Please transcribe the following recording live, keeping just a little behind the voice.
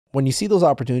when you see those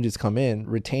opportunities come in,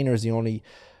 retainer is the only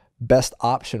best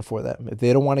option for them. If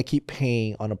they don't want to keep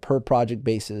paying on a per project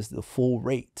basis the full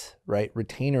rate, right?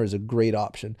 Retainer is a great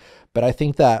option. But I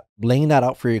think that laying that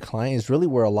out for your client is really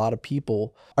where a lot of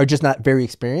people are just not very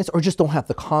experienced or just don't have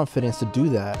the confidence to do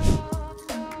that.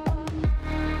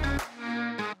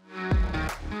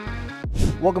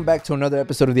 Welcome back to another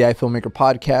episode of the iFilmmaker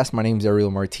podcast. My name is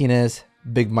Ariel Martinez.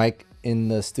 Big Mike in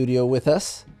the studio with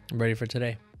us. I'm ready for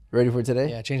today. Ready for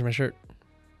today? Yeah, I changed my shirt.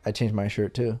 I changed my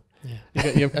shirt too.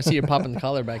 Yeah, I see you're popping the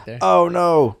collar back there. Oh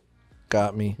no,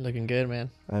 got me. Looking good,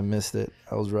 man. I missed it.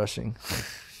 I was rushing.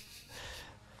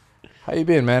 How you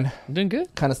been, man? I'm doing good.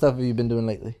 What kind of stuff have you been doing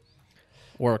lately?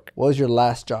 Work. What was your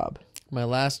last job? My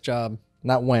last job.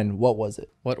 Not when. What was it?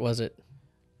 What was it?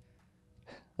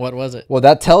 What was it? Well,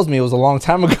 that tells me it was a long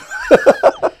time ago.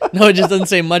 No, it just doesn't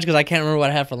say much because I can't remember what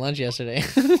I had for lunch yesterday.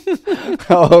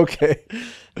 Oh, okay.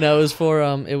 No, it was for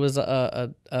it was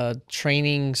a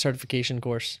training certification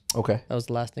course. Okay. That was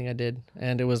the last thing I did,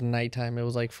 and it was nighttime. It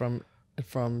was like from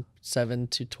 7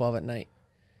 to 12 at night.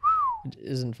 It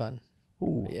isn't fun.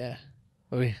 Ooh. Yeah,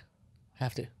 but we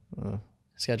have to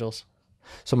schedules.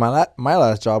 So my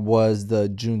last job was the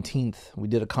Juneteenth. We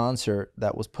did a concert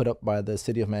that was put up by the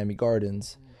city of Miami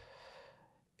Gardens.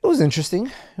 It was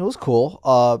interesting. It was cool.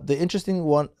 The interesting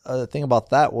thing about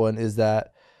that one is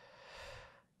that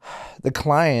the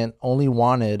client only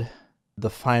wanted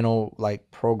the final like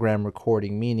program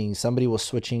recording, meaning somebody was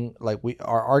switching, like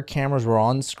our cameras were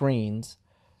on screens,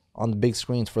 on the big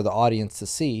screens for the audience to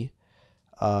see.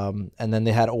 And then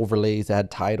they had overlays, they had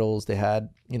titles, they had,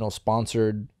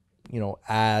 sponsored,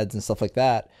 ads and stuff like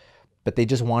that. But they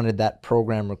just wanted that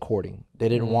program recording. They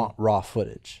didn't want raw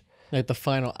footage. Like the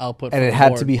final output. And it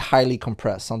had to be highly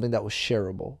compressed, something that was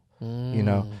shareable,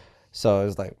 So it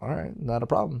was like, all right, not a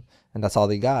problem. And that's all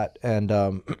they got. And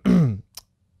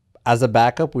as a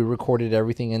backup, we recorded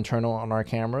everything internal on our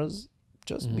cameras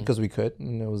just because we could.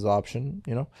 And it was an option,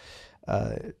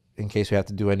 in case we have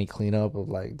to do any cleanup of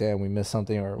like, damn, we missed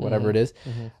something or whatever it is.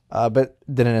 But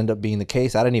didn't end up being the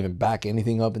case. I didn't even back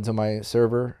anything up into my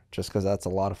server just because that's a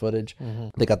lot of footage.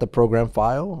 They got the program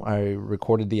file. I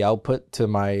recorded the output to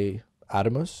my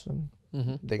Adamus and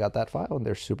they got that file and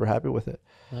they're super happy with it.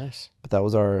 Nice. But that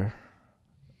was our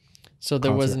So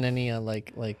there concert. wasn't any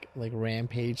like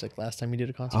rampage like last time you did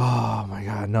a concert? Oh my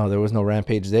God, no, there was no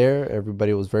rampage there.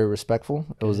 Everybody was very respectful.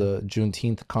 It was a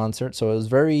Juneteenth concert. So it was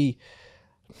very,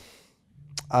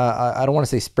 I don't want to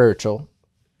say spiritual.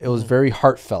 It was very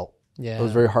heartfelt. Yeah. It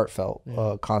was very heartfelt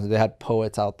concert. They had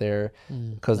poets out there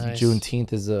because nice.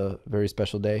 Juneteenth is a very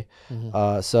special day.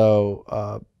 So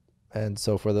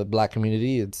for the Black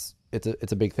community, it's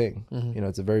a big thing.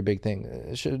 It's a very big thing.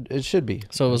 It should be.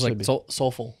 So it was like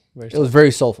soulful. It was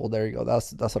very soulful. There you go.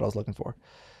 That's what I was looking for.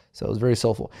 So it was very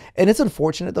soulful. And it's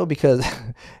unfortunate though, because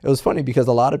it was funny because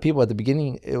a lot of people at the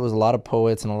beginning, it was a lot of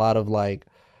poets and a lot of like,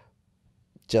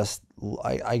 just,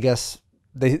 I guess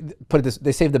they put it this,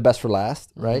 they saved the best for last,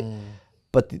 right?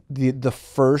 But the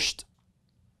first,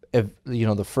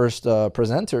 the first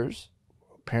presenters,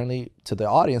 apparently to the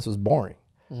audience was boring.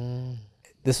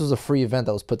 This was a free event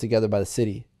that was put together by the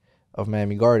city of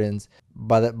Miami Gardens.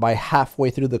 By halfway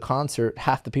through the concert,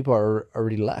 half the people are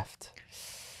already left,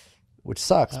 which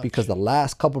sucks. Ouch. Because the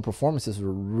last couple performances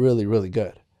were really, really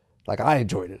good. Like I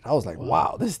enjoyed it. I was like,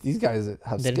 wow, these guys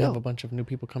have They skill. didn't have a bunch of new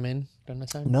people come in during that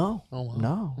time? No. Oh, wow.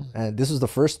 No. And this was the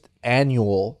first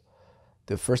annual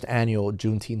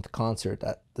Juneteenth concert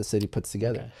that the city puts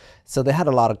together. Okay. So they had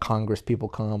a lot of Congress people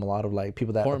come, a lot of like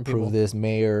people that approve this,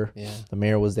 mayor. Yeah. The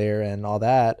mayor was there and all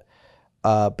that.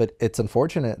 But it's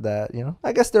unfortunate that,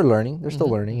 I guess they're learning. They're still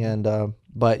learning. And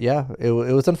but yeah, it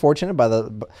was unfortunate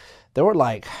there were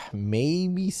like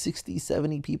maybe 60,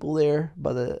 70 people there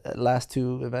by the last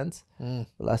two events, the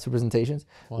last two presentations,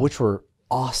 which were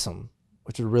awesome.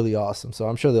 Which is really awesome. So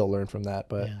I'm sure they'll learn from that.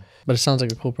 But it sounds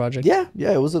like a cool project. Yeah,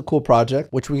 it was a cool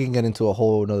project, which we can get into a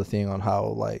whole another thing on how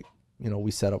like,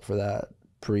 we set up for that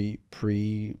we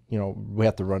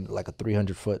have to run like a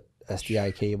 300-foot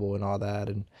SDI cable and all that.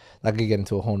 And I could get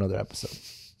into a whole nother episode.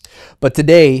 But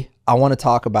today I want to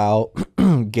talk about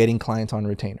getting clients on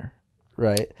retainer.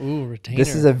 Right. Ooh, retainer.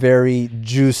 This is a very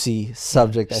juicy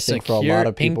subject, I think, for a lot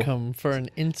of people. Income for an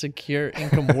insecure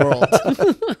income world.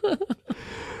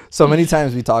 So many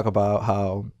times we talk about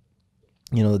how,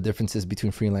 the differences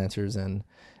between freelancers and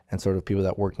sort of people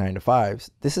that work 9 to 5s.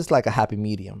 This is like a happy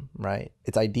medium, right?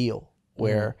 It's ideal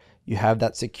where you have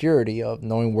that security of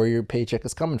knowing where your paycheck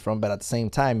is coming from, but at the same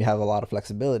time, you have a lot of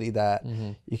flexibility that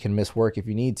you can miss work if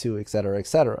you need to, et cetera, et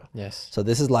cetera. Yes. So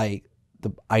this is like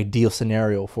the ideal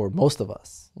scenario for most of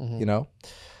us,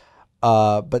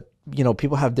 But you know,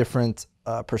 people have different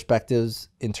perspectives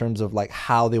in terms of like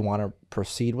how they want to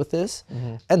proceed with this.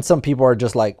 And some people are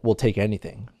just like, we'll take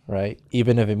anything, right?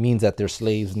 Even if it means that they're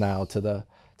slaves now to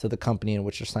the company in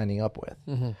which they're signing up with.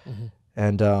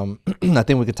 And I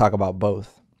think we could talk about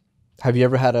both. Have you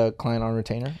ever had a client on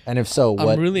retainer? And if so, what?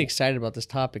 I'm really excited about this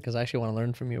topic because I actually want to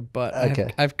learn from you. But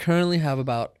Okay. I've currently have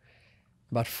about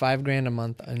 $5,000 a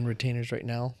month in retainers right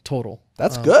now total.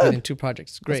 That's good. In 2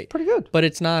 projects, great, That's pretty good. But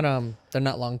it's not they're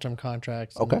not long-term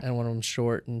contracts. Okay. And one of them's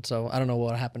short, and so I don't know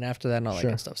what will happen after that and all that Sure.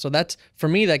 kind of stuff. So that's for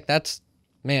me, like that's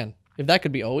man, if that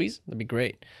could be always, that'd be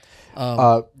great.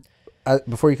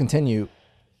 Before you continue,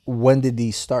 when did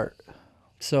these start?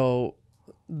 So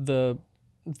the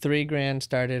 $3,000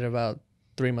 started about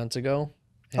 3 months ago.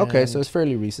 Okay, so it's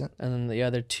fairly recent. And then the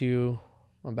other 2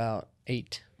 about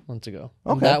 8 months ago.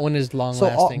 Okay. And that one is long So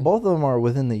lasting. both of them are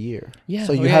within the year. Yeah.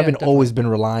 So you Oh, yeah, haven't definitely. always been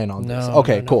relying on this. No.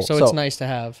 Okay, no. cool. So it's nice to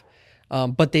have.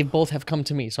 But they both have come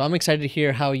to me. So I'm excited to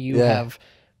hear how you have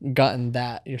gotten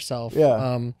that yourself.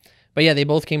 Yeah. But yeah, they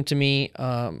both came to me.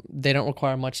 They don't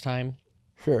require much time.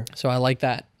 Sure. So I like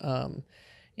that.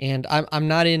 And I'm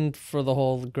not in for the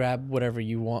whole grab whatever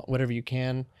you want, whatever you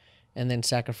can, and then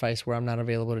sacrifice where I'm not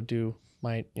available to do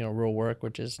my real work,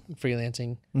 which is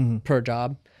freelancing per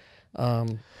job.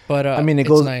 But I mean, it it's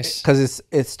goes nice because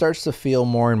it starts to feel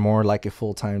more and more like a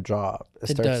full-time job.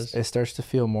 It does. It starts to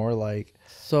feel more like.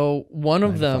 So one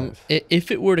of 9 to them, 5.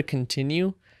 if it were to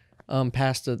continue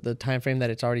past the time frame that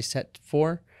it's already set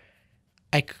for,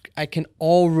 I can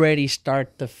already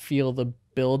start to feel the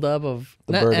buildup of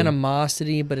not burden.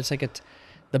 animosity, but it's like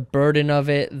the burden of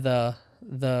it, the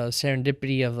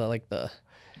serendipity of the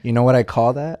You know what I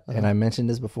call that? And I mentioned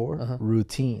this before.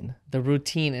 Routine. the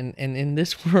routine. And in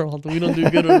this world, we don't do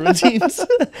good with routines.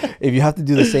 If you have to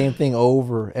do the same thing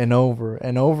over and over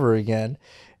and over again,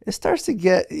 it starts to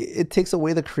it takes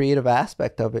away the creative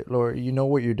aspect of it, Lord. You know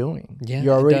what you're doing. Yeah,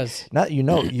 you're already it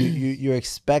does. you're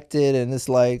expected, and it's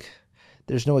like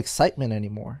there's no excitement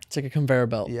anymore. It's like a conveyor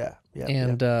belt. Yeah.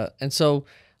 And so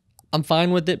I'm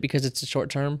fine with it because it's a short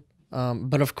term.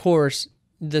 But of course,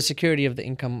 the security of the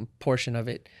income portion of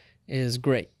it is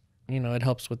great. It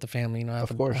helps with the family. I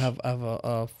have course. I have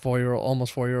a 4-year-old,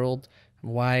 almost 4-year-old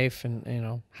wife,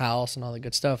 and house and all the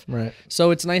good stuff. Right. So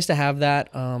it's nice to have that.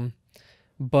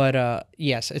 But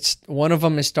yes, it's one of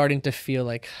them is starting to feel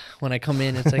like when I come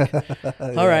in, it's like,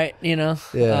 all right,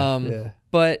 Yeah.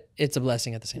 But it's a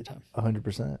blessing at the same time.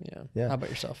 100%. Yeah. Yeah. How about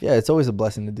yourself? Yeah, it's always a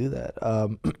blessing to do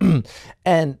that.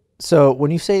 And so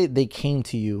when you say they came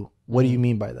to you, what do you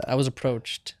mean by that? I was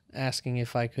approached asking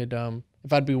if I could,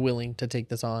 if I'd be willing to take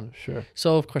this on. Sure.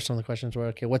 So of course some of the questions were,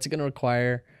 okay, what's it going to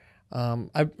require?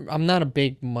 I'm not a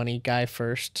big money guy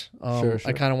first. Sure.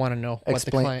 I kind of want to know what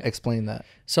the client. Explain that.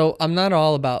 So I'm not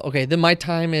all about, okay, then my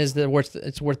time is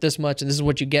it's worth this much and this is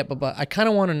what you get. But I kind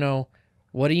of want to know,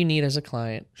 what do you need as a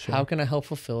client? Sure. How can I help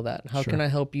fulfill that? How Sure. can I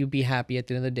help you be happy at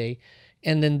the end of the day?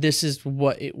 And then this is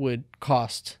what it would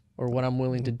cost or what I'm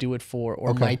willing to do it for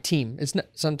or Okay. my team. It's not,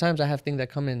 sometimes I have things that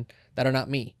come in that are not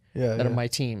me, that are my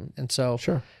team. And so,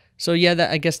 Sure. so yeah,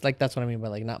 that I guess like that's what I mean by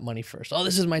like not money first. Oh,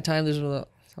 this is my time.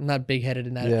 I'm not big headed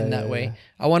in that way. Yeah.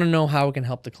 I want to know how it can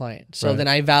help the client. So Right. then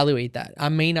I evaluate that. I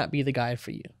may not be the guy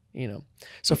for you,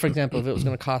 So for example, if it was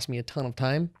going to cost me a ton of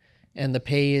time and the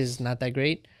pay is not that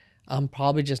great, I'm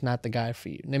probably just not the guy for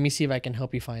you. Let me see if I can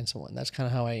help you find someone. That's kind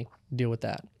of how I deal with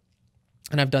that.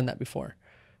 And I've done that before.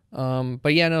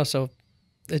 But yeah, no, so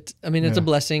it's a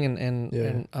blessing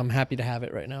and I'm happy to have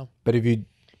it right now. But if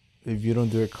you don't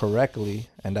do it correctly,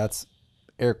 and that's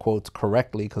air quotes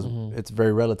correctly because it's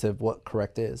very relative what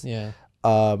correct is. Yeah.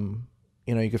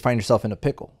 You could find yourself in a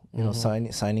pickle.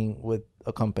 Signing with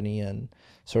a company and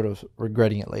sort of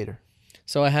regretting it later.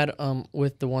 So I had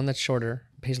with the one that's shorter,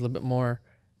 pays a little bit more.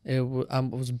 I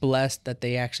was blessed that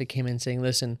they actually came in saying,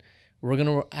 "Listen, we're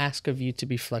gonna ask of you to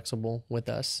be flexible with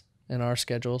us in our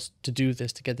schedules to do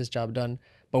this to get this job done,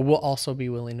 but we'll also be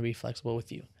willing to be flexible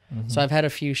with you." So I've had a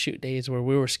few shoot days where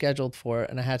we were scheduled for it,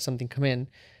 and I had something come in,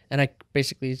 and I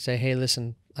basically say, "Hey,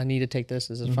 listen, I need to take this.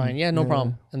 This is fine. Yeah, no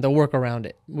problem." And they'll work around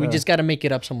it. We just got to make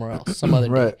it up somewhere else, some other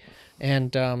day.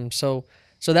 And so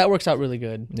that works out really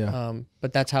good. Yeah.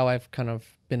 But that's how I've kind of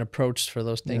been approached for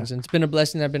those things. And it's been a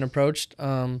blessing that I've been approached.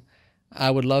 I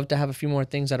would love to have a few more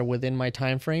things that are within my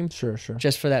time frame. Sure.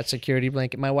 Just for that security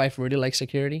blanket. My wife really likes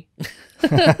security.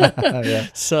 Yeah.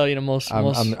 So, most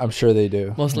I'm sure they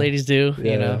do. most ladies do,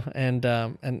 Yeah. and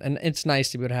it's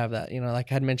nice to be able to have that.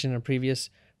 Like I had mentioned in a previous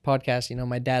podcast,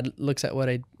 my dad looks at what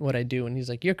I do and he's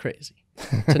like, "You're crazy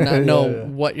to not know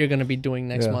what you're going to be doing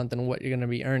next month and what you're going to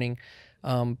be earning."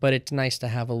 But it's nice to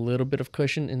have a little bit of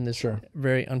cushion in this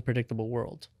very unpredictable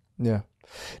world. Yeah.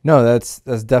 No, that's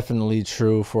definitely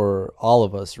true for all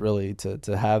of us, really,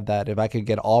 to have that. If I could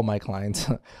get all my clients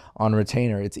on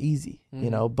retainer, it's easy, you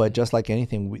know. But just like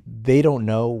anything, they don't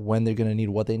know when they're gonna need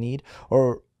what they need,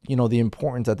 or the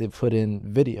importance that they put in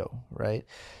video, right?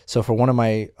 So for one of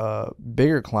my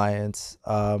bigger clients,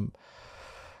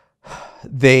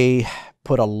 they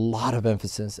put a lot of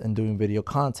emphasis in doing video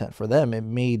content. For them, it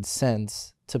made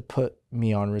sense to put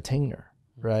me on retainer,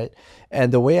 right?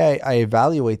 And the way I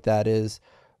evaluate that is,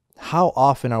 how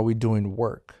often are we doing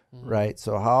work, right?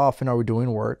 So how often are we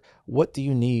doing work? What do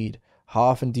you need? How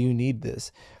often do you need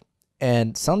this?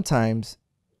 And sometimes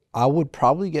I would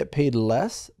probably get paid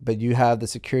less, but you have the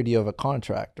security of a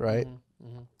contract, right?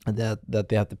 And that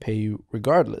they have to pay you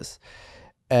regardless.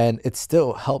 And it's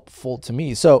still helpful to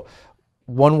me. So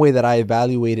one way that I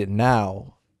evaluate it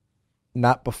now,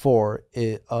 not before,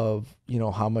 of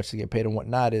how much to get paid and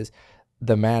whatnot, is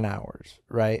the man hours,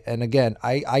 right? And again,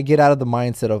 I get out of the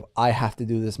mindset of I have to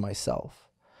do this myself.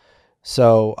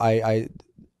 So I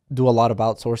do a lot of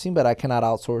outsourcing, but I cannot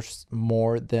outsource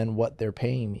more than what they're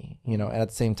paying me, and at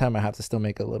the same time, I have to still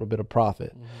make a little bit of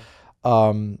profit.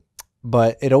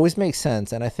 But it always makes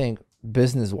sense. And I think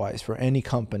business-wise, for any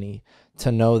company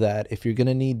to know that if you're going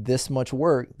to need this much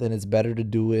work, then it's better to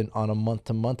do it on a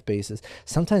month-to-month basis.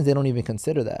 Sometimes they don't even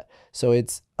consider that. So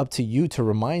it's up to you to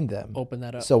remind them. Open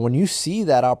that up. So when you see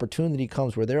that opportunity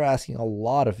comes where they're asking a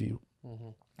lot of you,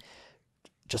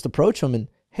 just approach them and,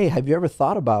 hey, have you ever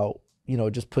thought about,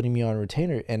 just putting me on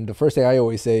retainer? And the first thing I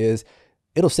always say is,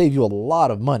 it'll save you a lot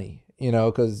of money,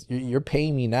 because you're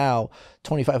paying me now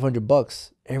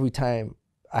 $2,500 every time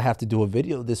I have to do a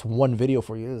video. This one video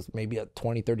for you is maybe a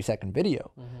 20-30 second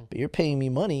video, but you're paying me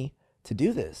money to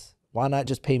do this. Why not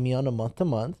just pay me on a month to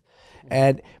month?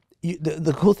 And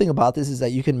the cool thing about this is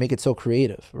that you can make it so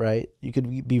creative, right? You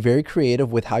could be very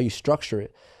creative with how you structure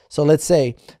it. So let's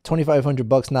say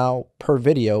 $2,500 now per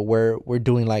video, where we're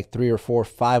doing like 3 or 4 or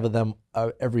 5 of them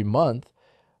every month.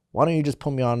 Why don't you just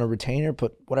put me on a retainer,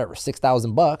 put whatever,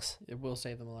 $6,000? It will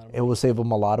save them a lot of money. It will save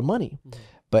them a lot of money.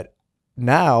 But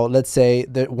now, let's say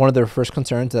that one of their first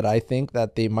concerns that I think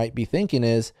that they might be thinking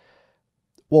is,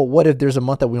 well, what if there's a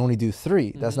month that we only do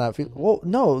 3? That's not, well,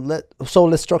 no,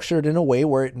 let's structure it in a way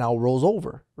where it now rolls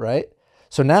over, right?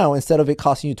 So now, instead of it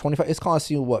costing you 25, it's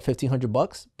costing you what,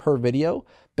 $1,500 per video,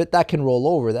 but that can roll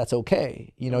over. That's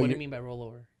okay. What do you mean by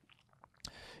rollover?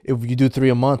 If you do 3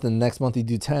 a month and the next month you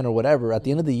do 10 or whatever, at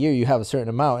the end of the year, you have a certain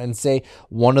amount. And say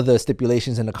one of the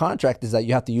stipulations in the contract is that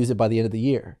you have to use it by the end of the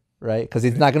year, right? Because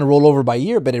it's not going to roll over by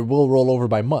year, but it will roll over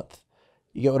by month.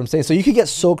 You get what I'm saying? So you can get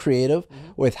so creative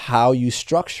with how you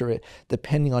structure it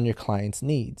depending on your client's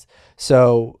needs.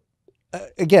 So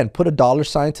again, put a dollar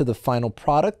sign to the final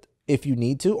product if you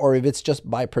need to, or if it's just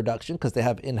by production because they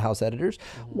have in-house editors,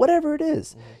 whatever it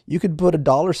is, you could put a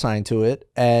dollar sign to it,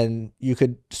 and you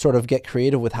could sort of get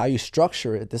creative with how you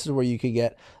structure it. This is where you could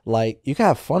get, like, you can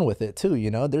have fun with it too.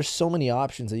 There's so many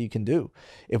options that you can do.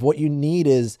 If what you need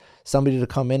is somebody to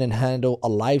come in and handle a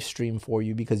live stream for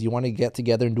you because you want to get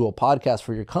together and do a podcast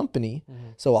for your company,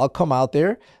 so I'll come out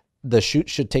there. The shoot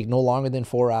should take no longer than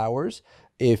 4 hours.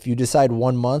 If you decide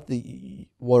 1 month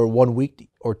or 1 week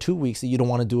or 2 weeks that you don't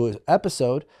want to do an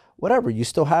episode, whatever, you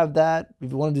still have that. If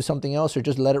you want to do something else, or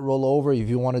just let it roll over. If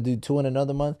you want to do 2 in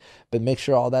another month, but make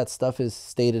sure all that stuff is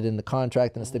stated in the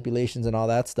contract and the stipulations and all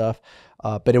that stuff.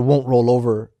 But it won't roll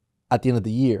over at the end of the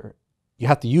year. You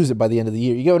have to use it by the end of the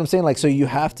year. You get what I'm saying? Like, so you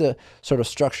have to sort of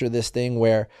structure this thing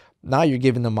where now you're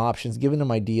giving them options, giving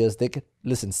them ideas. They could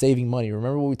listen, saving money.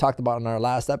 Remember what we talked about in our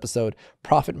last episode?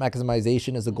 Profit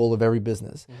maximization is the goal of every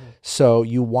business. So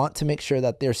you want to make sure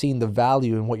that they're seeing the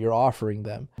value in what you're offering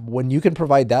them. When you can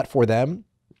provide that for them,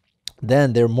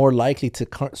 then they're more likely to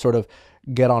sort of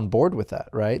get on board with that,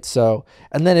 right? So,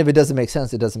 and then if it doesn't make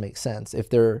sense, it doesn't make sense. If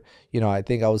they're, I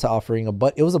think I was offering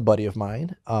it was a buddy of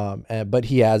mine, but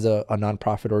he has a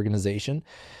nonprofit organization.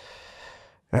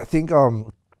 And I think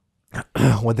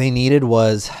what they needed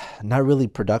was not really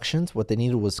productions. What they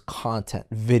needed was content,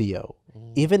 video.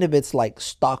 Even if it's like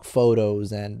stock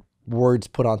photos and words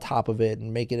put on top of it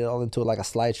and making it all into like a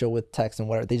slideshow with text and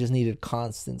whatever. They just needed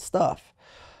constant stuff.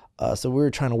 So we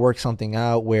were trying to work something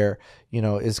out where,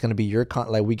 it's going to be your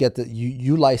like we get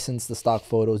you license the stock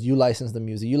photos, you license the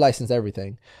music, you license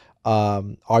everything.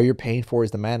 All you're paying for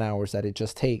is the man hours that it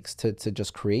just takes to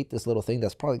just create this little thing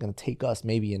that's probably going to take us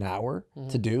maybe an hour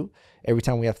to do every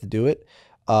time we have to do it.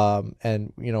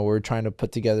 And we're trying to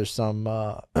put together some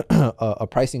a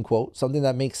pricing quote, something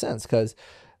that makes sense, because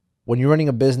when you're running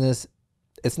a business,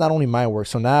 it's not only my work.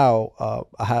 So now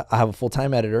I have a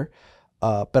full-time editor,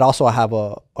 but also I have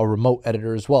a remote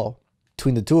editor as well.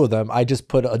 between the two of them, I just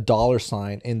put a dollar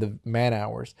sign in the man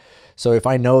hours. So if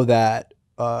I know that,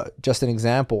 just an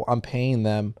example, I'm paying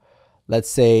them, let's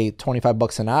say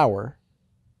 $25 an hour,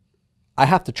 I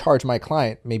have to charge my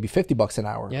client maybe $50 an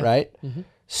hour, right?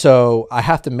 So I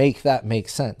have to make that make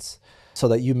sense so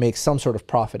that you make some sort of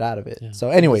profit out of it.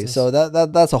 So anyway, so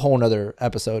that's a whole nother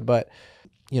episode, but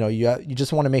you know, you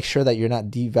just want to make sure that you're not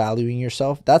devaluing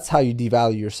yourself. That's how you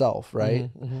devalue yourself, right?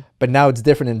 But now it's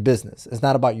different in business. It's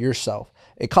not about yourself.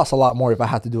 It costs a lot more if I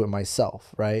have to do it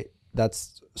myself, right?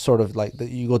 That's sort of like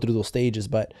you go through those stages,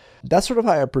 but that's sort of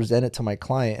how I present it to my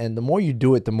client. And the more you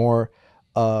do it, the more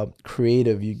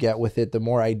creative you get with it, the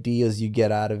more ideas you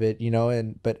get out of it, you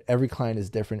know, but every client is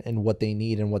different in what they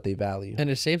need and what they value. And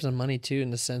it saves them money too, in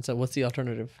the sense of what's the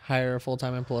alternative? Hire a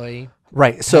full-time employee,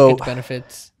 right? So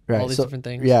benefits, right, all these different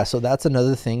things. Yeah, so that's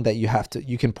another thing that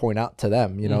you can point out to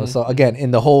them, you know. So again,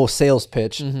 in the whole sales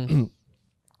pitch,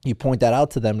 you point that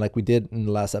out to them, like we did in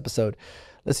the last episode.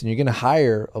 Listen, you're gonna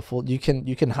hire you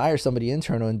can hire somebody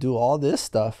internal and do all this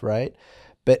stuff, right?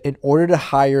 But in order to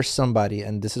hire somebody,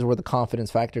 and this is where the confidence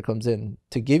factor comes in,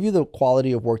 to give you the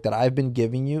quality of work that I've been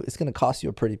giving you, it's going to cost you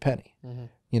a pretty penny.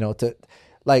 You know,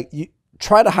 you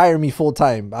try to hire me full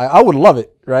time. I would love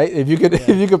it, right? If you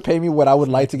could pay me what I would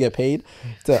like to get paid.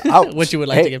 What you would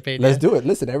like to get paid. Let's do it.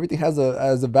 Listen, everything has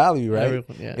a value, right?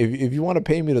 Yeah. If you want to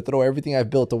pay me to throw everything I've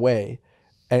built away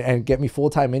and get me full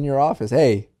time in your office,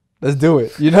 hey, let's do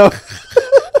it. You know.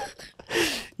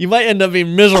 You might end up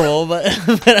being miserable, but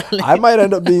I might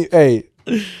end up being,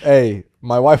 hey,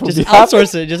 my wife will be happy.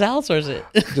 Just outsource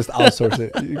it. Just outsource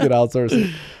it. You can outsource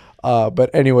it. But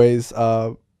anyways,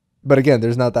 but again,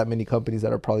 there's not that many companies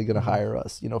that are probably going to hire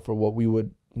us, you know, for what we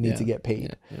would need to get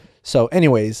paid. So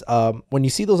anyways, when you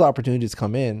see those opportunities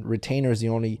come in, retainer is the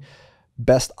only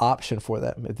best option for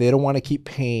them. If they don't want to keep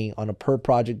paying on a per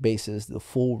project basis, the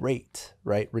full rate,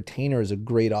 right? Retainer is a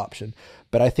great option.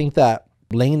 But I think that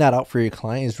laying that out for your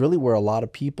client is really where a lot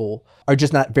of people are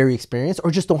just not very experienced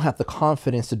or just don't have the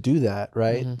confidence to do that,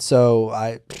 right? So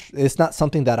it's not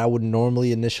something that I would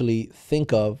normally initially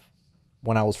think of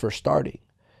when I was first starting,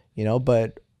 you know,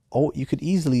 but you could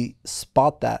easily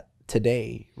spot that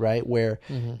today, right? Where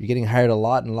you're getting hired a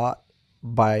lot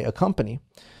by a company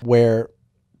where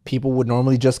people would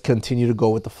normally just continue to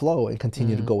go with the flow and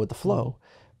continue to go with the flow.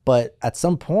 But at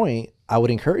some point, I would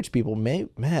encourage people,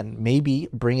 maybe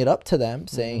bring it up to them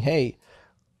saying, hey,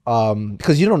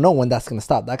 because you don't know when that's going to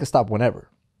stop. That could stop whenever.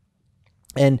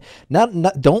 And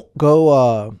don't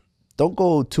go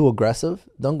too aggressive.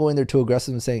 Don't go in there too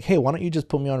aggressive and saying, hey, why don't you just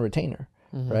put me on retainer,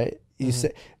 right? You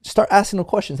start asking them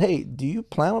questions. Hey, do you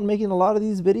plan on making a lot of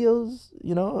these videos?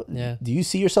 You know, do you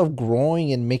see yourself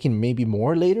growing and making maybe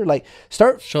more later? Like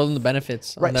show them the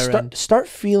benefits. Right. Start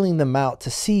feeling them out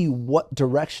to see what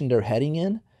direction they're heading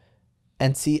in,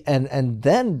 and see, and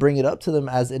then bring it up to them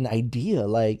as an idea.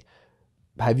 Like,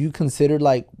 have you considered,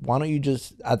 like, why don't you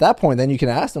just, at that point, then you can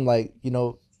ask them, like, you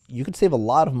know, you could save a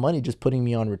lot of money just putting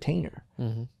me on retainer.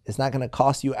 It's not going to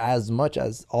cost you as much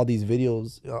as all these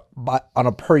videos on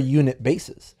a per unit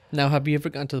basis. Now, have you ever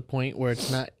gotten to the point where it's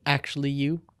not actually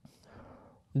you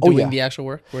doing the actual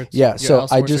work? Where it's so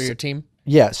I just, your team?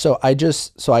 Yeah. So I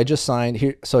just signed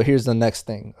here. So here's the next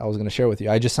thing I was going to share with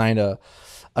you. I just signed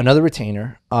another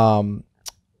retainer,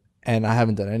 and I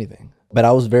haven't done anything, but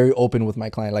I was very open with my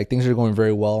client. Like, things are going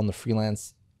very well on the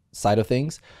freelance side of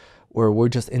things, where we're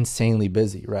just insanely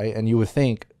busy, right? And you would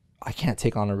think, I can't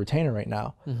take on a retainer right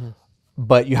now.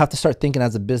 But you have to start thinking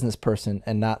as a business person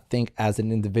and not think as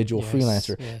an individual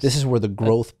freelancer. This is where the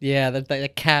growth...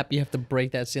 that cap, you have to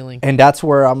break that ceiling. And that's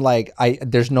where I'm like,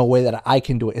 there's no way that I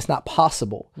can do it. It's not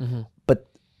possible. But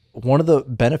one of the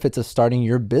benefits of starting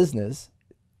your business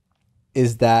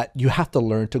is that you have to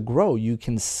learn to grow. You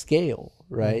can scale,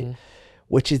 right?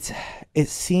 Which it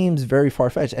seems very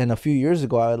far-fetched. And a few years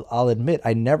ago, I'll admit,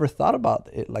 I never thought about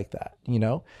it like that, you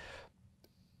know?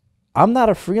 I'm not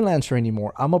a freelancer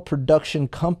anymore. I'm a production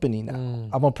company now.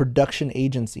 I'm a production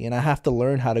agency, and I have to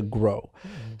learn how to grow.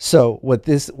 So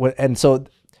so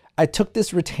I took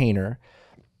this retainer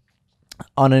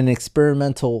on an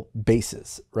experimental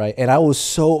basis, right? And I was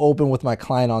so open with my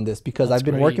client on this because I've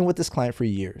been working with this client for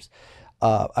years.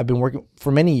 I've been working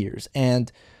for many years,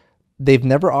 and they've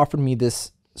never offered me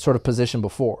this sort of position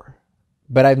before,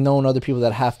 but I've known other people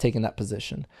that have taken that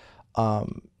position.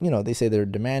 You know, they say they're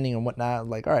demanding and whatnot.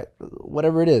 Like, all right,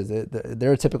 whatever it is,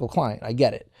 they're a typical client. I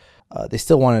get it. They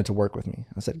still wanted to work with me.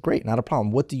 I said, great, not a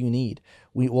problem. What do you need?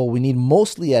 We need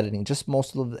mostly editing. Just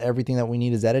most of everything that we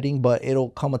need is editing, but it'll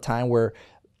come a time where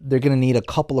they're going to need a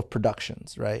couple of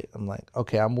productions, right? I'm like,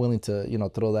 okay, I'm willing to, you know,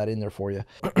 throw that in there for you.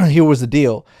 Here was the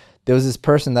deal. There was this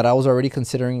person that I was already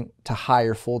considering to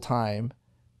hire full time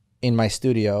in my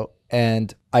studio,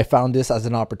 and I found this as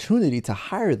an opportunity to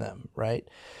hire them, right?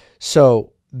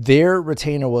 So their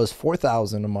retainer was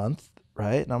 $4,000 a month,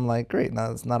 right? And I'm like, great,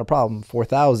 now it's not a problem.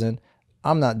 4,000.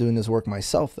 I'm not doing this work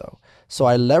myself though. So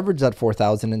I leveraged that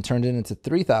 4,000 and turned it into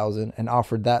 3,000 and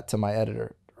offered that to my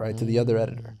editor, right? To the other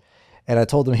editor. And I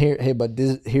told him, here, hey, but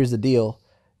here's the deal.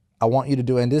 I want you to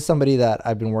do, and this is somebody that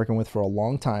I've been working with for a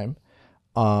long time.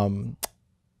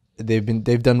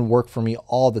 They've done work for me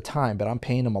all the time, but I'm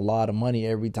paying them a lot of money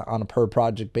every time on a per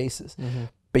project basis.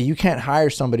 But you can't hire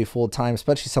somebody full time,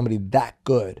 especially somebody that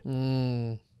good,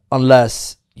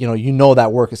 unless you know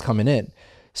that work is coming in.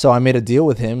 So I made a deal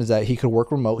with him is that he could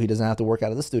work remote. He doesn't have to work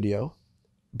out of the studio,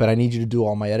 but I need you to do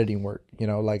all my editing work.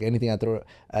 Like anything I throw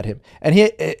at him. And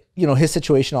his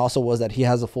situation also was that he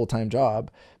has a full time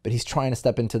job, but he's trying to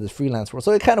step into the freelance world.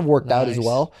 So it kind of worked out as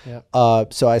well.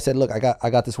 Yep. So I said, look, I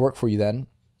got this work for you then.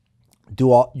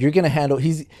 You're gonna handle.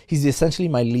 He's essentially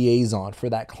my liaison for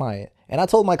that client, and I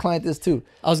told my client this too.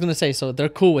 I was gonna say, so they're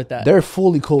cool with that. They're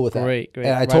fully cool with that. Great.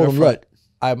 And I told him, look,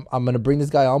 I'm gonna bring this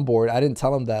guy on board. I didn't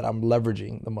tell him that I'm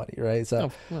leveraging the money, right?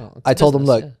 So I told him,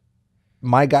 look,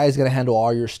 my guy is gonna handle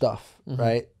all your stuff,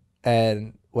 right?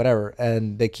 And whatever,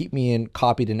 and they keep me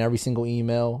copied in every single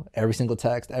email, every single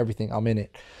text, everything. I'm in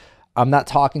it. I'm not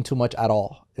talking too much at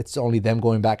all. It's only them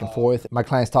going back and forth. My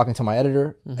client's talking to my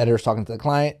editor, editor's talking to the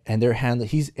client, and they're handling.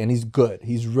 He's good.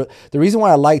 The reason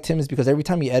why I liked him is because every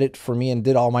time he edited for me and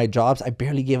did all my jobs, I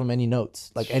barely gave him any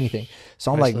notes, like anything.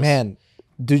 So I'm like, man,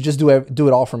 dude, just do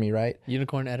it all for me, right?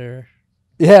 Unicorn editor.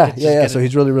 Yeah. So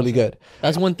he's really good.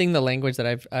 That's one thing. The language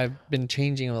that I've been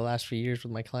changing over the last few years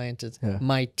with my clients is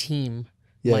my team,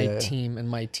 team, and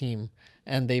my team.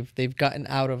 And they've gotten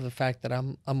out of the fact that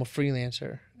I'm a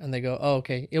freelancer, and they go, oh,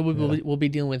 okay, we'll be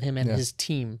dealing with him and his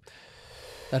team.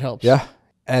 That helps. Yeah,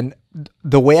 and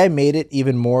the way I made it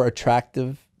even more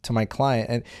attractive to my client,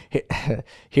 and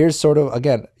here's sort of,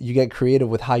 again, you get creative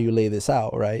with how you lay this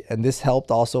out, right? And this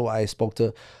helped also. I spoke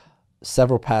to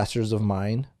several pastors of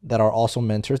mine that are also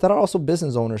mentors, that are also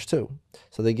business owners too.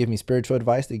 So they give me spiritual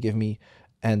advice, they give me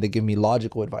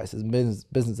logical advice,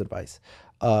 business advice.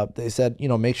 They said,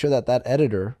 make sure that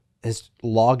editor is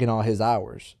logging all his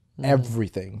hours,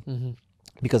 everything.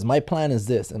 Because my plan is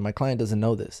this, and my client doesn't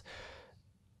know this.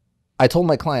 I told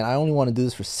my client, I only want to do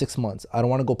this for 6 months. I don't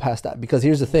want to go past that, because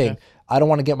here's the thing. I don't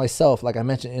want to get myself, like I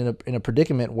mentioned, in a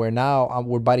predicament where now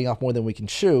we're biting off more than we can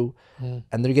chew,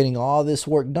 and they're getting all this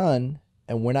work done,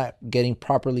 and we're not getting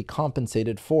properly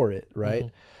compensated for it,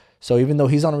 right? So even though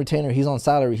he's on a retainer, he's on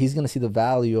salary, he's going to see the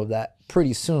value of that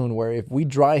pretty soon, where if we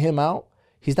dry him out,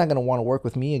 he's not going to want to work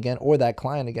with me again or that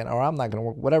client again, or I'm not going to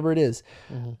work, whatever it is.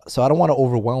 So I don't want to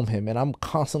overwhelm him. And I'm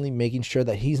constantly making sure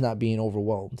that he's not being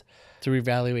overwhelmed. To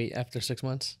reevaluate after 6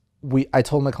 months? I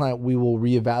told my client we will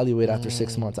reevaluate after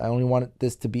 6 months. I only want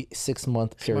this to be 6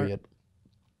 month period.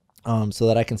 So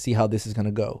that I can see how this is going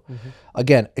to go.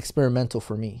 Again, experimental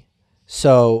for me.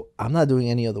 So I'm not doing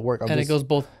any other work. It goes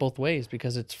both ways,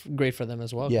 because it's great for them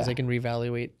as well, because they can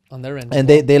reevaluate on their end. And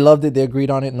they loved it. They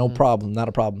agreed on it. No problem. Not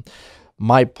a problem.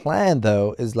 My plan,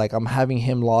 though, is like I'm having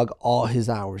him log all his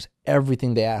hours,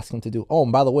 everything they ask him to do. Oh,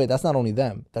 and by the way, that's not only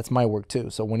them. That's my work,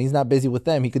 too. So when he's not busy with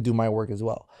them, he could do my work as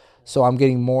well. So I'm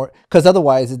getting more, because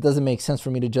otherwise it doesn't make sense for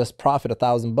me to just profit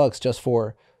 $1,000 just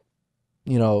for,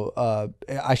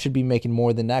 I should be making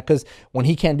more than that. Because when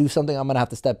he can't do something, I'm going to have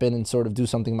to step in and sort of do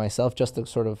something myself just to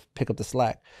sort of pick up the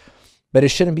slack. But it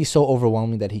shouldn't be so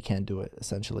overwhelming that he can't do it,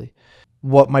 essentially.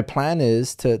 What my plan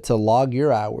is to log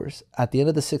your hours. At the end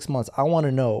of the 6 months, I want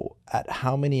to know at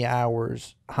how many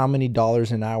hours, how many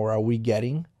dollars an hour are we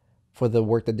getting for the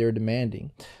work that they're demanding.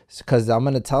 Because I'm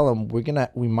going to tell them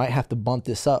we might have to bump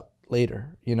this up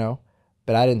later,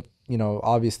 But I didn't,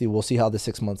 obviously we'll see how the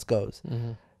 6 months goes.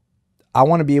 I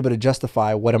want to be able to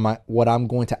justify what I'm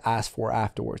going to ask for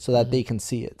afterwards, so that they can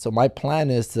see it. So my plan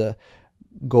is to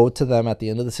go to them at the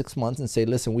end of the 6 months and say,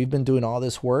 listen, we've been doing all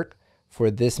this work for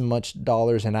this much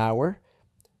dollars an hour.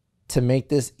 To make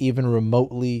this even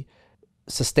remotely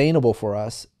sustainable for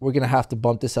us, we're going to have to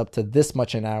bump this up to this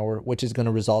much an hour, which is going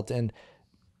to result in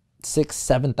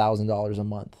 $6,000-$7,000 a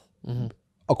month,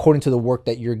 according to the work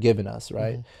that you're giving us,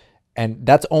 right? And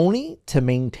that's only to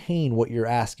maintain what you're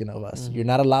asking of us. You're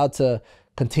not allowed to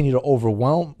continue to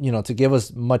overwhelm, to give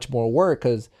us much more work,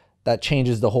 because that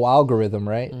changes the whole algorithm,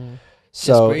 right?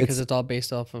 So it's great, because it's all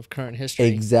based off of current history.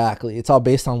 Exactly. It's all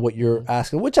based on what you're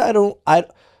asking, which I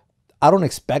don't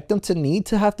expect them to need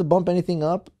to have to bump anything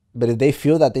up. But if they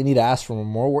feel that they need to ask for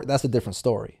more work, that's a different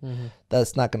story.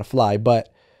 That's not going to fly.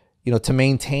 But, to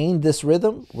maintain this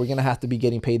rhythm, we're going to have to be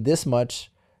getting paid this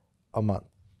much a month.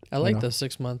 I like the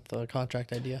 6 month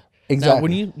contract idea. Exactly. Now,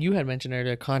 when you had mentioned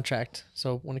earlier contract,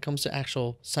 so when it comes to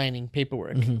actual signing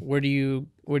paperwork, where do you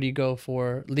go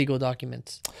for legal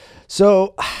documents?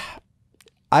 So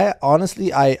I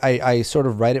honestly, I sort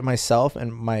of write it myself,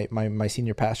 and my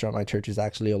senior pastor at my church is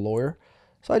actually a lawyer.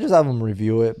 So I just have him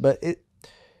review it. But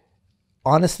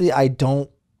honestly, I don't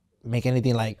make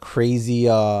anything like crazy,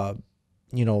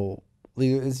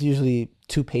 it's usually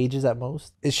 2 pages at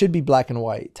most. It should be black and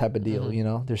white type of deal.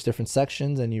 There's different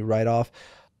sections, and you write a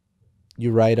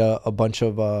bunch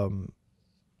of,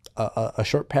 a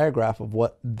short paragraph of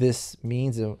what this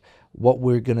means and what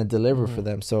we're going to deliver for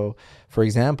them. So for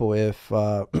example, if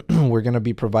we're going to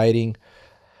be providing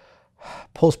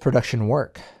post-production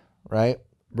work, right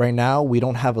now we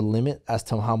don't have a limit as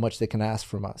to how much they can ask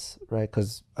from us, right?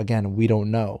 Because again, we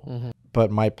don't know.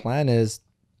 But my plan is,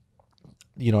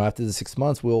 after the 6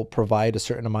 months, we'll provide a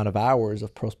certain amount of hours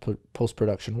of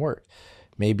post-production work.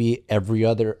 Maybe every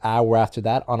other hour after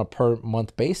that, on a per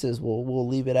month basis, we'll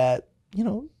leave it at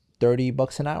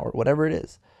 $30 an hour, whatever it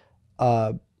is.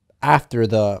 After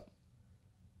the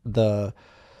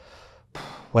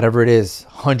whatever it is,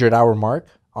 100-hour mark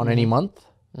on any month,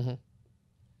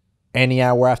 any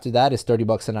hour after that is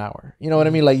 $30 an hour. You know what I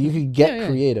mean? Like, you could get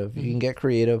creative. You can get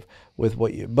creative with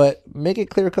but make it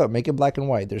clear cut, make it black and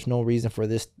white. There's no reason for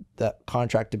that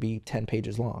contract to be 10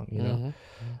 pages long,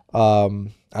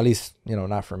 at least,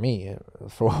 not for me.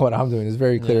 For what I'm doing, it's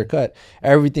very clear cut.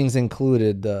 Everything's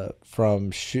included, from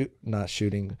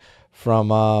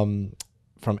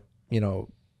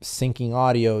syncing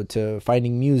audio to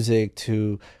finding music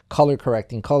to color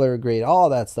correcting, color grade, all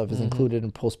that stuff is included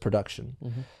in post-production.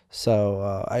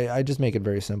 So I just make it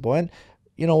very simple. And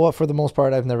you know what, for the most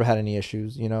part, I've never had any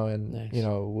issues, and nice.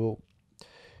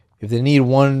 If they need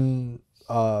one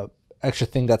extra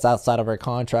thing that's outside of our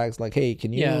contracts, like, hey,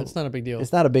 can you? Yeah, it's not a big deal.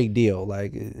 It's not a big deal.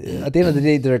 Like, at the end of the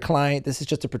day, they're a client. This is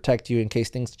just to protect you in case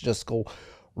things just go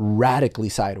radically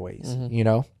sideways,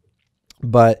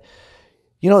 But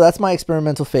that's my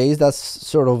experimental phase. That's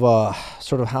sort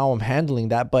of how I'm handling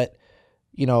that. But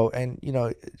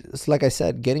it's like I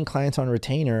said, getting clients on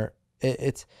retainer,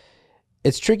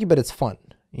 it's tricky, but it's fun.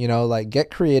 Like,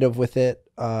 get creative with it.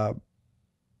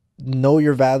 Know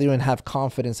your value and have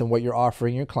confidence in what you're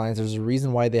offering your clients. There's a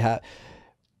reason why they have.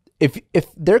 If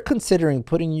they're considering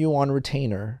putting you on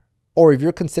retainer, or if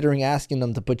you're considering asking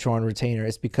them to put you on retainer,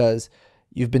 it's because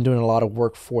you've been doing a lot of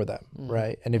work for them,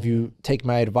 right? And if you take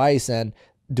my advice and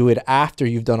do it after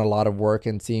you've done a lot of work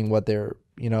and seeing what they're,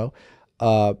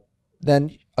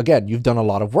 then again, you've done a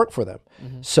lot of work for them.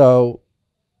 So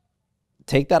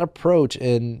take that approach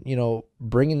and,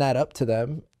 bringing that up to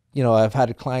them. I've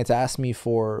had clients ask me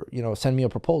for, send me a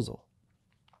proposal.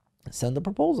 Send the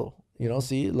proposal,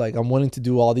 see, like, I'm willing to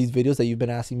do all these videos that you've been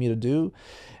asking me to do,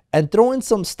 and throw in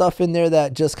some stuff in there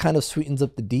that just kind of sweetens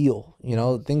up the deal.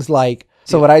 Things like,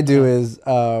 so what I do is,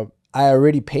 I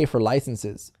already pay for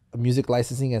licenses, music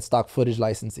licensing and stock footage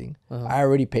licensing. I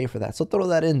already pay for that. So throw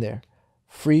that in there.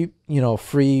 Free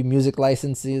music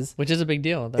licenses. Which is a big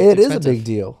deal. That's expensive. Expensive. Is a big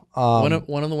deal.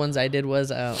 One of the ones I did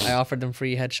was I offered them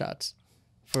free headshots.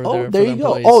 There you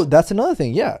go. Oh, that's another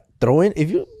thing. Yeah. Throw in,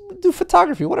 if you do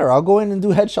photography, whatever, I'll go in and do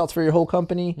headshots for your whole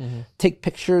company. Take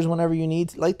pictures whenever you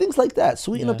need, like things like that.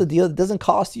 Sweeten up the deal. It doesn't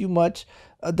cost you much.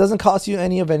 It doesn't cost you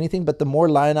any of anything, but the more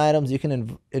line items you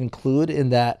can include in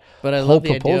that But I love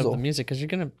the idea of the music, because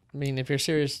if you're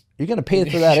serious, you're going to pay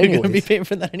for that anyway. You're going to be paying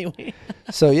for that anyway.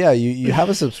 So yeah, you have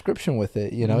a subscription with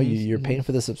it. You're paying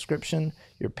for the subscription.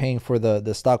 You're paying for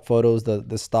the stock photos,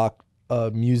 the stock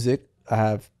music. I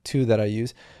have 2 that I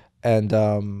use. And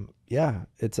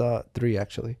it's 3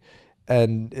 actually.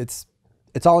 And it's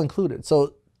all included.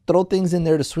 So throw things in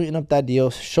there to sweeten up that deal,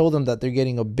 show them that they're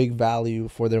getting a big value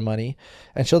for their money,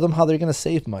 and show them how they're going to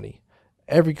save money.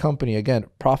 Every company, again,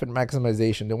 profit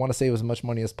maximization, they want to save as much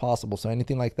money as possible. So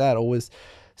anything like that always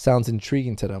sounds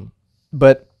intriguing to them.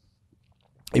 But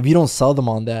if you don't sell them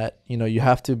on that, you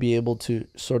have to be able to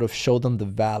sort of show them the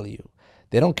value.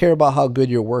 They don't care about how good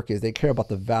your work is. They care about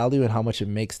the value and how much it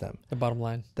makes them. The bottom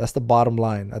line. That's the bottom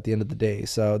line at the end of the day.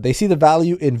 So they see the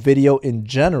value in video in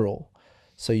general.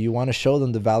 So you want to show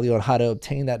them the value on how to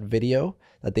obtain that video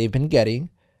that they've been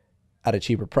getting at a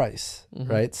cheaper price,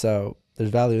 right? So there's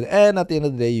value. And at the end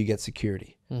of the day, you get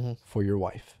security for your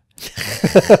wife.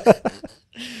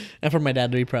 And for my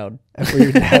dad to be proud. And for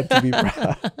your dad to be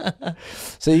proud.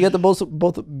 So you get the both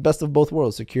best of both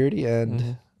worlds, security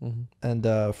and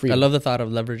freedom. I love the thought of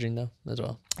leveraging though as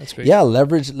well. That's great. Yeah,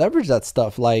 leverage that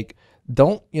stuff. Like,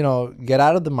 don't, get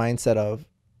out of the mindset of,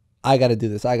 I got to do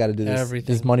this. I got to do this. Everything.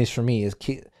 This money's for me.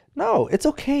 No, it's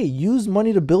okay. Use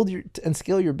money to build and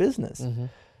scale your business.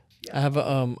 I have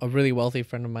a really wealthy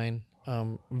friend of mine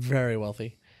very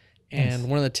wealthy. And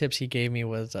one of the tips he gave me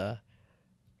was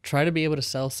try to be able to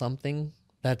sell something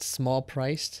that's small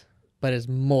priced, but is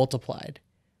multiplied,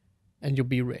 and you'll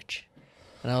be rich.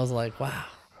 And I was like, wow.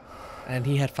 And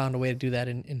he had found a way to do that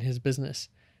in his business.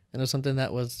 And it was something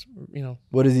that was,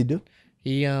 What does he do?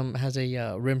 he has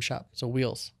a rim shop, so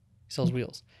wheels. He sells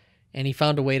wheels. And he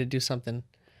found a way to do something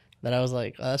that I was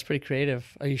like, oh, that's pretty creative.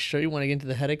 Are you sure you want to get into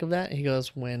the headache of that? He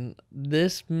goes, when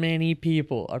this many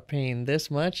people are paying this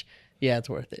much, yeah, it's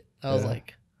worth it. I was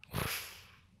like,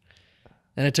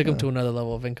 and it took him to another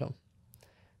level of income.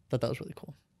 Thought that was really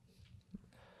cool.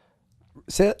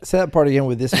 Say that part again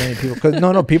with this many people. Because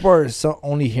no, people are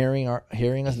only hearing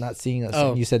us, not seeing us.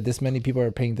 Oh. You said this many people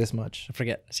are paying this much. I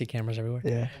forget. I see cameras everywhere.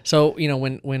 Yeah. So,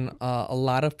 when a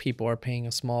lot of people are paying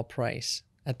a small price,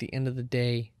 at the end of the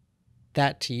day,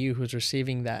 that to you who's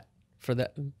receiving that for the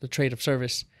trade of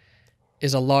service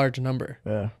is a large number.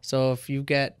 Yeah. So if you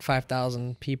get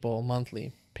 5,000 people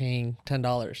monthly paying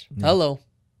 $10, hello,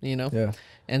 Yeah.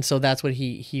 And so that's what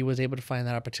he was able to find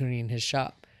that opportunity in his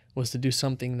shop, was to do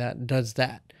something that does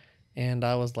that. And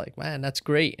I was like, man, that's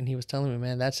great. And he was telling me,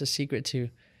 man, that's the secret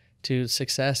to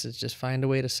success, is just find a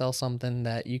way to sell something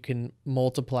that you can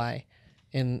multiply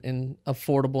in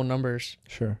affordable numbers.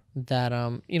 Sure. That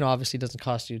obviously doesn't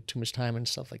cost you too much time and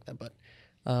stuff like that. But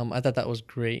I thought that was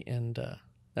great, and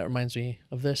that reminds me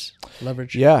of this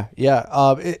leverage. Yeah.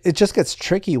 It just gets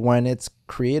tricky when it's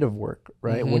creative work,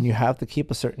 right? Mm-hmm. When you have to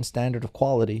keep a certain standard of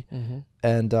quality,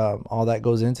 and all that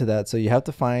goes into that. So you have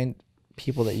to find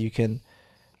people that you can.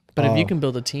 But if you can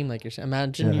build a team like yourself,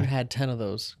 imagine you had 10 of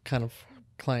those kind of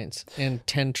clients and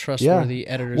 10 trustworthy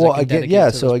editors. Well, that can again,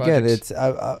 dedicate to so those again, projects.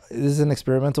 it's this is an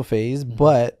experimental phase,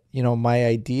 but my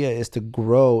idea is to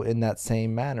grow in that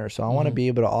same manner. So I want to be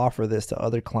able to offer this to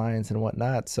other clients and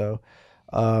whatnot. So,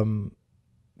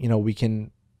 we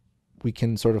can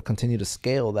sort of continue to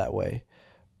scale that way.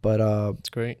 But it's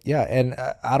great. Yeah, and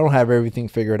I don't have everything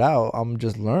figured out. I'm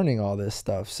just learning all this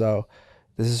stuff. So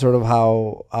this is sort of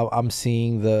how I'm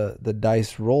seeing the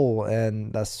dice roll,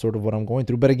 and that's sort of what I'm going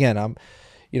through. But again, I'm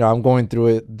going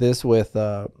through this with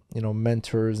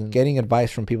mentors and getting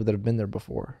advice from people that have been there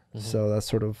before. So that's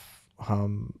sort of how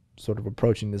I'm sort of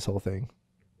approaching this whole thing.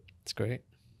 It's great.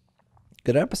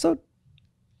 Good episode.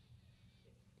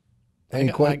 I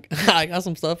got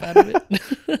some stuff out of it.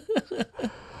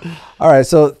 All right,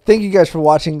 so thank you guys for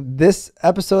watching this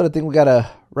episode. I think we gotta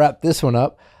wrap this one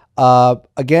up.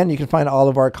 Again, you can find all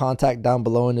of our contact down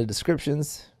below in the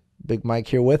descriptions. Big Mike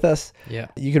here with us. Yeah.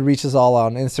 You can reach us all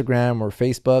on Instagram or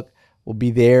Facebook. We'll be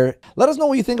there. Let us know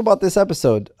what you think about this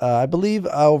episode. I believe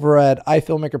over at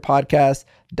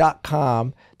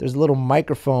ifilmmakerpodcast.com, there's a little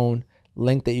microphone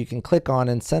link that you can click on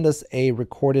and send us a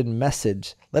recorded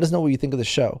message. Let us know what you think of the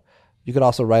show. You could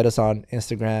also write us on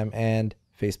Instagram and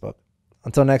Facebook.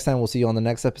 Until next time, we'll see you on the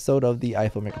next episode of the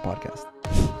iFilmmaker Podcast.